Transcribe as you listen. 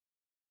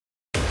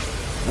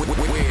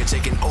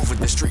taking over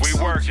the streets.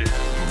 We working.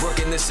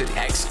 Working the city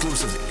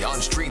exclusively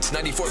on Streets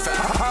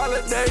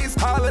 94.5.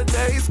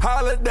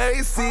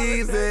 Holiday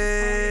season.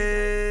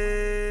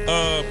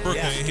 Brooke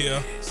ain't here,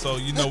 so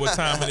you know what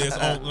time it is.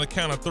 On the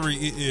count of three,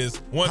 it is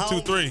 1, 2,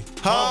 3.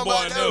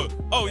 Homeboy news.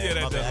 Oh yeah,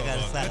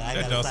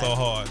 that's so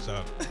hard,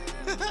 y'all.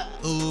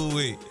 Ooh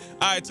wee.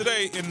 All right,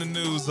 today in the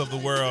news of the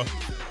world,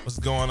 what's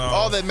going on?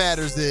 All that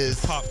matters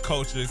is pop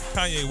culture.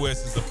 Kanye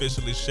West is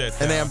officially shut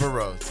down. And Amber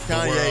Rose.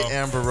 Kanye,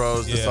 Amber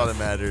Rose. That's all that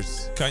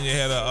matters. Kanye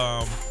had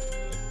a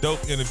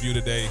dope interview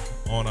today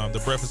on the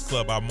Breakfast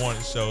Club, our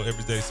morning show,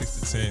 every day 6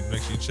 to 10.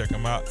 Make sure you check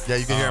him out. Yeah,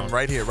 you can hear him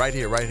right here.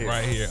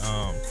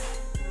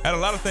 Had a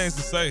lot of things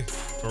to say,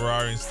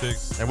 Ferrari and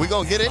Sticks. And we're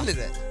going to get into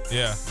that.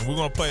 Yeah, and we're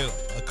going to play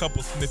a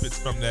couple snippets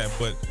from that.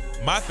 But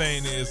my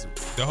thing is,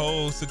 the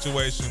whole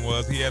situation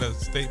was he had a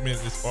statement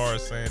as far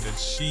as saying that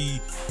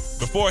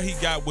before he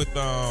got with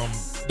the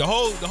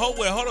whole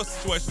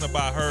situation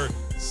about her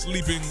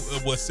sleeping,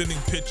 was sending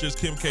pictures,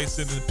 Kim K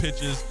sending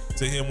pictures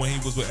to him when he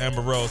was with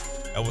Amber Rose.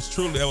 That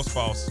was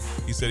false.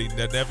 He said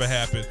that never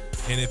happened,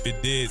 and if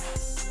it did,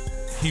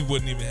 he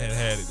wouldn't even have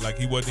had it. Like,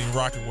 he wasn't even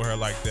rocking with her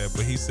like that.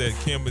 But he said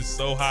Kim is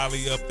so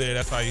highly up there.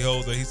 That's how he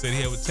holds her. He said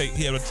he had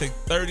to take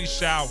 30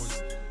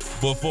 showers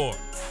before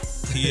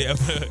he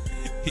ever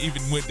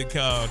even went to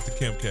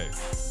Kim K,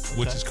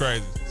 which is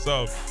crazy.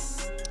 So,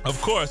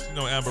 of course,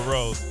 Amber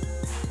Rose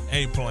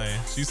ain't playing.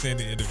 She seen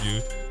the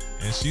interview,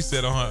 and she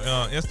said on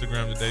her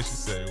Instagram today, she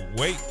said,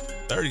 wait,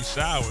 30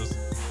 showers.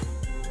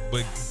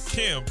 But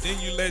Kim, then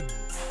you let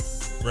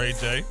Ray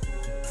J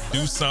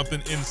do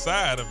something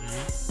inside of you.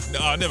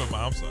 No, never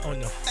mind. I'm sorry.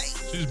 On your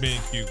face. She's being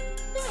cute.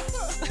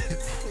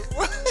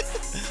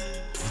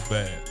 It's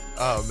bad.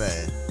 Oh,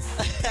 man.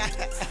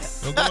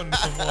 Don't go into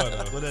some more,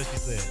 though. What else she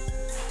said?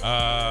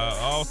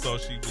 Also,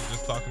 she was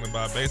just talking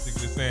about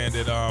basically saying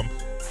that,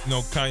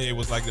 Kanye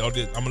was like, I'm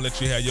going to let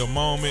you have your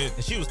moment.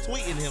 And she was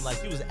tweeting him like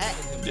she was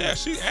atting him. Yeah,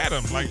 she at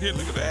him. Like, here,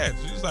 look at that.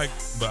 She was like,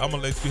 but I'm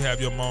going to let you have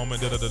your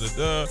moment,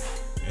 da-da-da-da-da.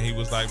 And he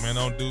was like, man,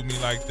 don't do me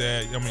like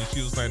that. I mean,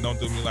 she was saying, don't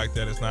do me like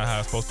that. It's not how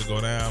it's supposed to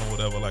go down or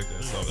whatever like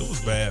that. So it was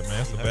bad,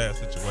 man. It's a bad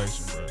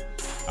situation, bro.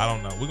 I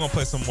don't know. We're going to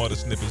play some more of the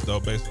snippets, though,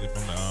 basically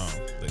from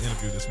the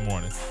interview this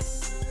morning.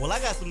 Well, I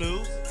got some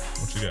news.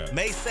 What you got?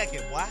 May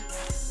 2nd, boy.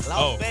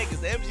 Las Vegas,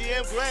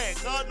 MGM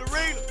Grand, Garden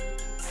Arena.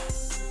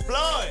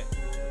 Floyd,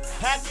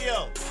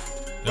 Pacquiao,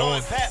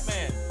 Floyd,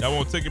 Pat-Man. Y'all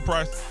want ticket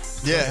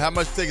price? Yeah, how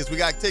much tickets? We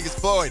got tickets,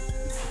 Floyd.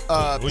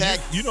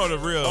 You know the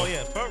real. Oh,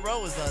 yeah. Front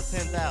row is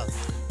 10,000.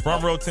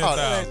 Front row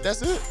 10,000.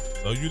 That's it.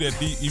 So if you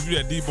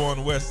that D-boy on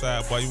the west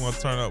side, boy, you want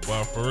to turn up,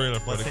 boy, for real,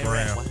 for the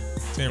gram.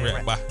 10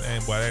 racks, boy.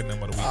 That ain't nothing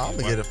but a weekend. I'm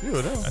going to get a few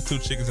of them. That's 2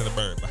 chickens and a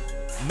bird, boy.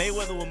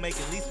 Mayweather will make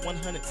at least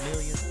 $100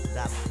 million.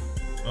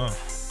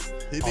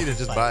 He need to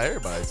just buy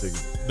everybody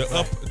tickets. The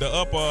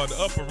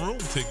upper room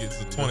tickets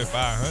are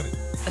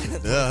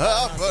 $2,500. The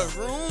upper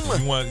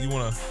room. You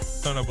want to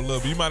turn up a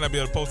little bit. You might not be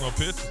able to post no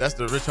pictures. That's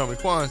the Rich Homie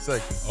Quan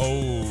section.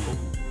 Oh.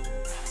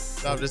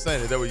 No, I'm just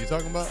saying, is that what you're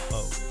talking about?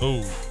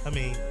 Oh. I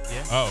mean,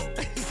 yeah. Oh.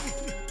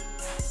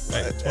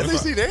 Hey, at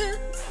least he there.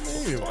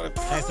 Hey,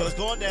 so it's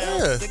going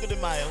down. Cinco de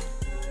Mayo.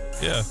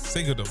 Yeah,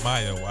 Cinco de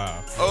Mayo.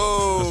 Wow.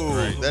 Oh,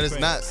 that is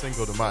not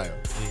Cinco de Mayo.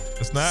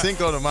 It's not.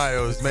 Cinco de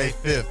Mayo is May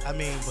 5th. I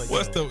mean, but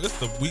it's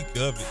the week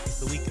of it. It's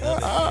the week of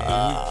it.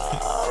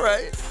 All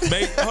right.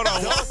 Hold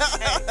on.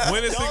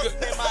 When is Cinco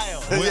de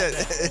Mayo?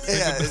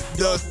 It's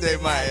Dos de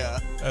Mayo.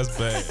 That's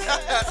bad.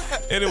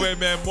 Anyway,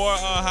 man, more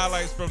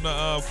highlights from the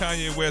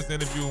Kanye West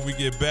interview when we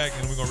get back,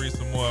 and we're gonna read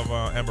some more of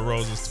Amber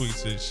Rose's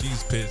tweets.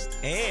 She's pissed.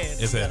 And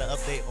we got an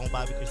update on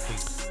Bobby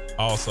Christie.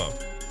 Also. All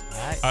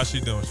right. How's she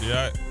doing? She all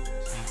right?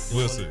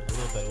 We'll see. A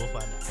little better. We'll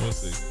find out. We'll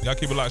see. Y'all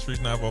keep it locked, Streets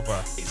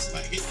 945. It's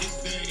like it's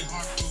very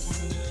hard for a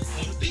woman to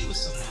want to be with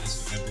someone that's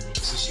with Amber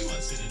Rose, so she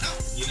wants it out.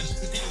 You know,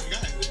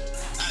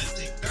 I had to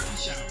take 30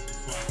 showers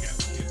before I got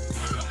with him.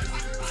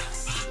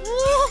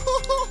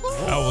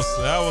 That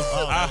was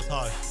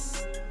harsh.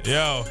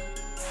 Yo.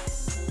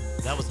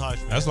 That was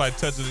harsh. That's like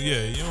touching.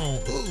 Yeah, you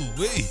don't. Ooh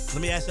wee.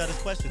 Let me ask y'all this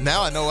question.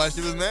 Now I know why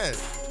she was mad.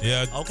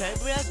 Yeah. Okay,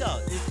 let me ask y'all: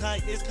 Is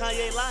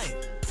Kanye lying?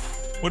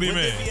 What do you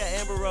mean? Would it be an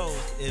Amber Rose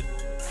if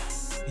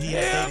he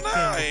had dated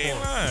Kim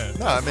before?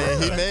 No, I mean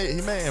he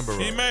made Amber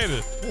Rose. He made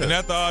it. Yeah. And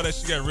after all that,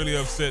 she got really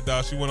upset,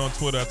 dog. She went on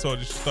Twitter. I told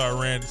you she started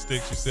ranting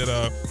sticks. She said,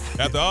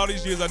 after all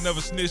these years, I never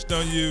snitched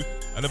on you.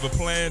 I never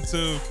planned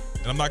to.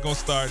 And I'm not going to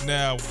start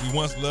now. We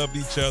once loved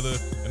each other,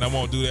 and I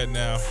won't do that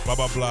now. Blah,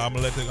 blah, blah. I'm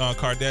going to let the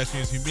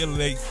Kardashians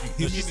humiliate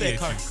you. You said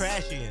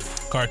Kardashians.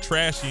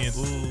 Kardashians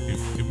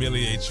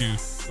humiliate you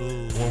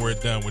when we're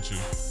done with you.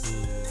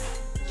 Ooh.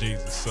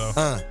 Jesus. So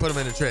put them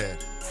in the trash.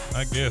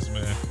 I guess,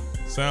 man.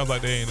 Sounds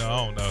like they ain't,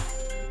 I don't know.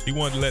 He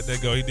wanted to let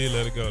that go. He did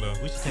let it go, though.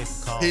 We should take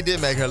some calls. He did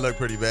make her look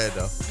pretty bad,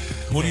 though.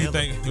 What do you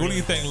think? What do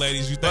you think,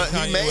 ladies? You think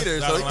Kanye he made her,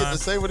 so he get to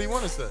say what he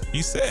want to say.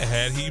 He said,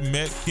 had he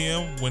met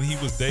Kim when he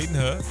was dating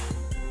her,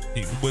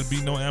 he would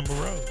be no Amber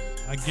Rose.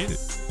 I get it.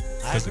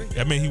 I agree.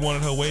 I mean, he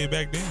wanted her way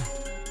back then.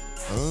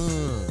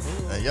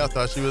 And y'all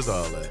thought she was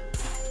all that.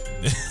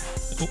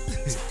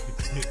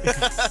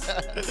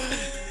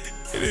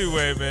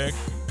 Anyway, man,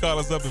 call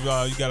us up if you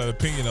got an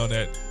opinion on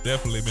that.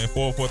 Definitely, man.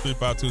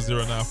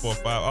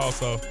 443-520-945.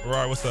 Also,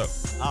 Ferrari, what's up?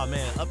 Oh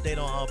man, update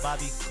on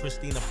Bobby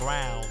Christina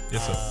Brown.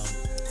 Yes, sir.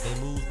 They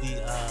moved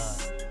the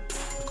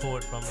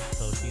cord from her,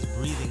 so she's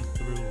breathing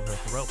through her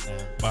throat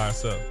now. By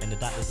herself. And the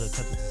doctors are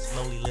attempting to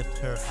slowly lift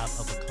her out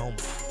of a coma.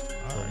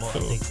 All right, more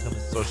cool. updates coming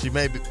soon. So she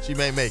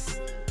may make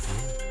it.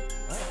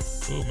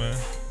 Cool, man.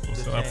 We'll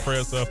send our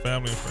prayers to our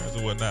family and friends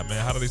and whatnot,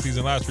 man. Holiday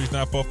season live streets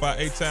 945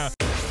 8-Town.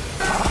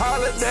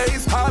 Holiday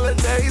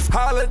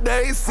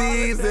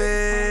season.